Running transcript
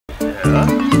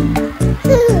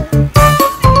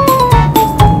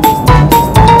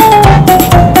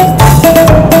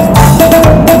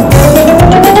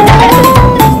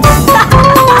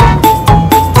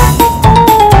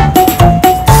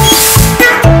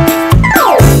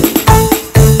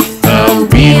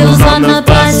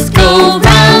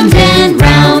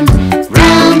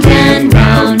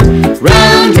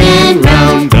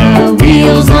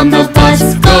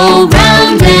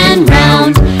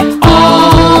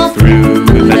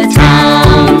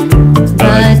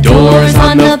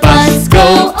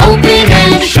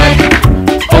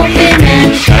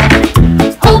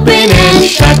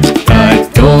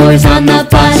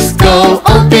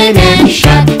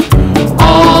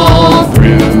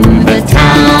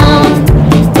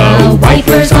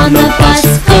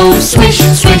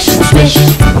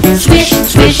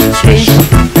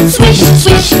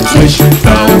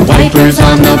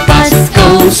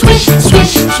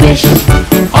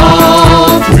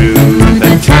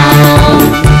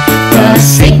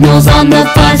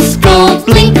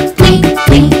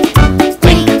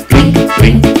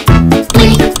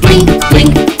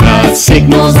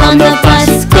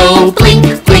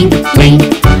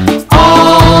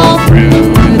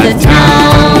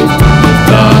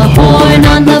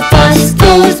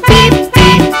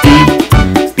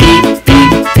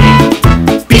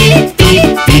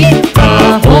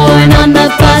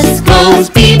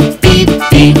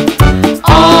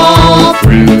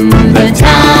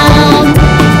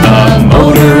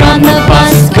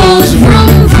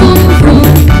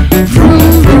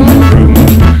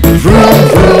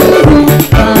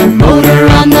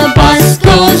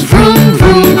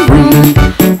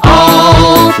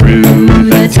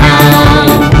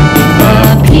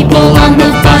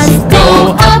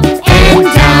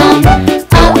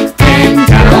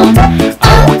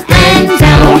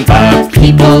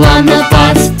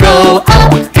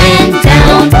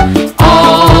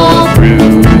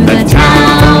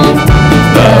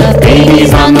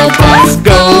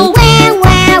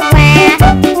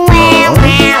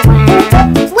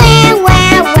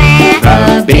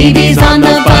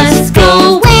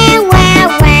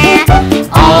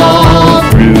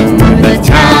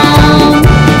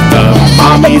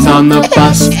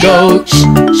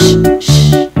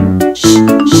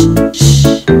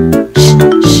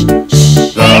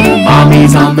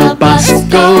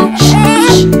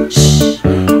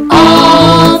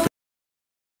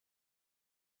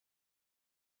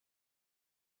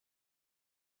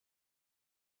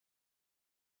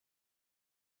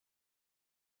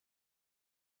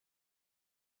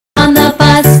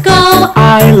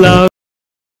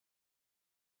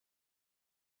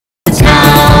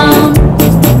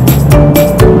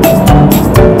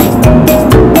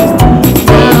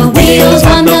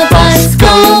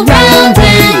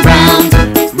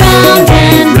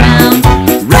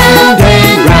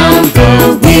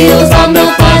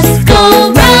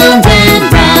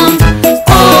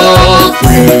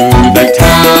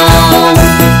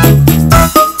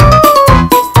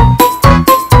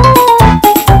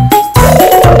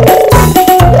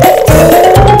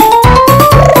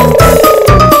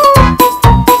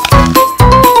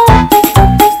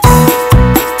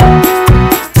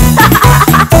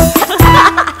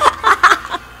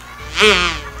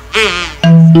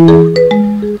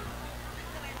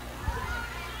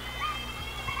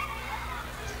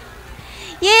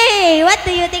Yay! What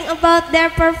do you think about their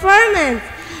performance?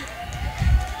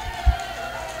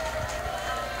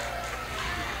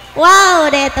 Wow,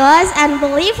 that was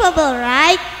unbelievable,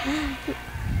 right?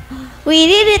 We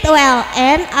did it well,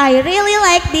 and I really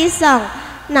like this song.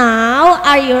 Now,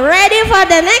 are you ready for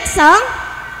the next song?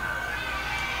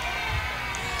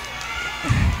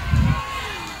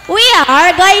 We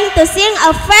are going to sing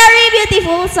a very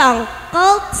beautiful song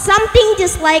called Something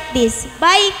Just Like This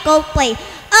by Coldplay.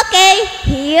 Okay,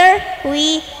 here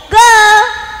we go!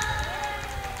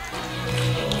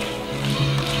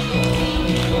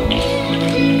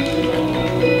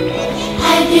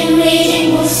 I've been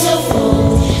reading books of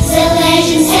old, the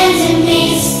legends and the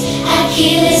myths,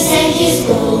 Achilles and his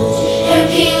gold,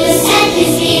 Hercules and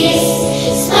his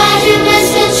gifts,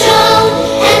 Spider-Man's control,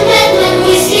 and Batman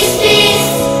with his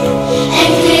fist.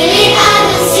 And clearly I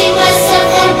don't see myself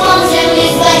and bones and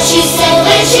live, but she said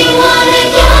when she wanna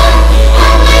go,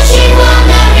 how much she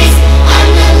wanna risk. I'm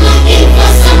not looking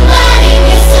for somebody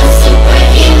with some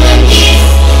superhuman gifts,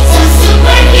 some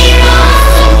superhero,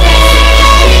 some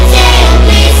fairy tale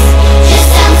bliss.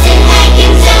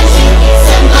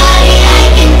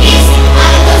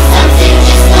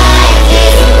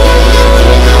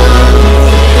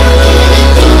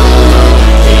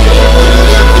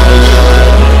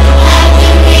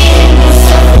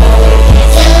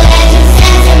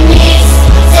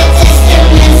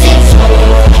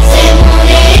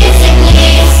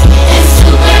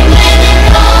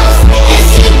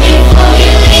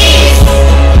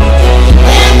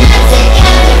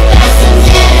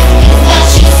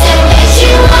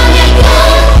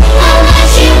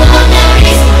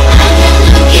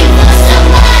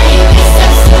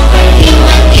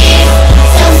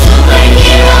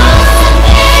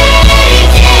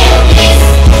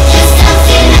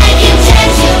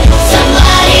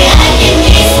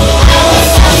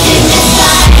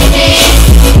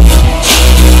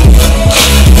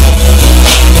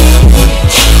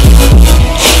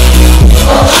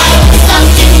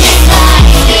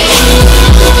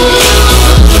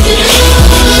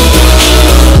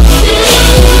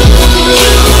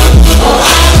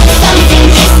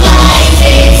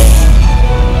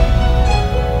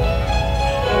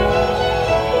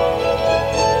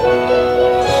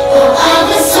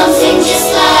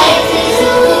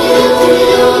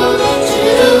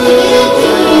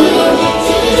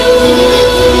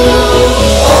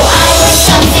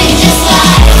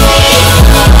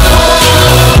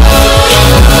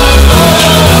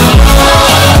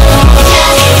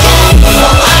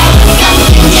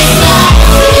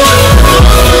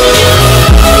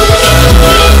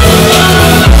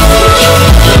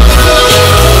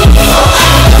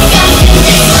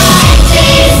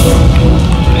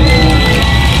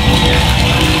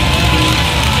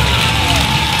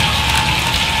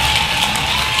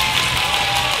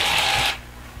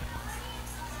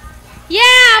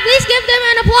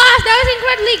 applause. That was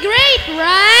incredibly great,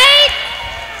 right?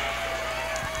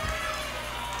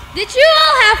 Did you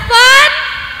all have fun?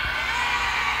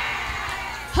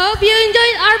 Hope you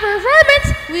enjoyed our performance.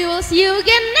 We will see you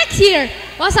again next year.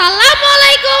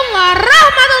 Wassalamualaikum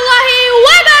warahmatullahi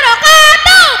wabarakatuh.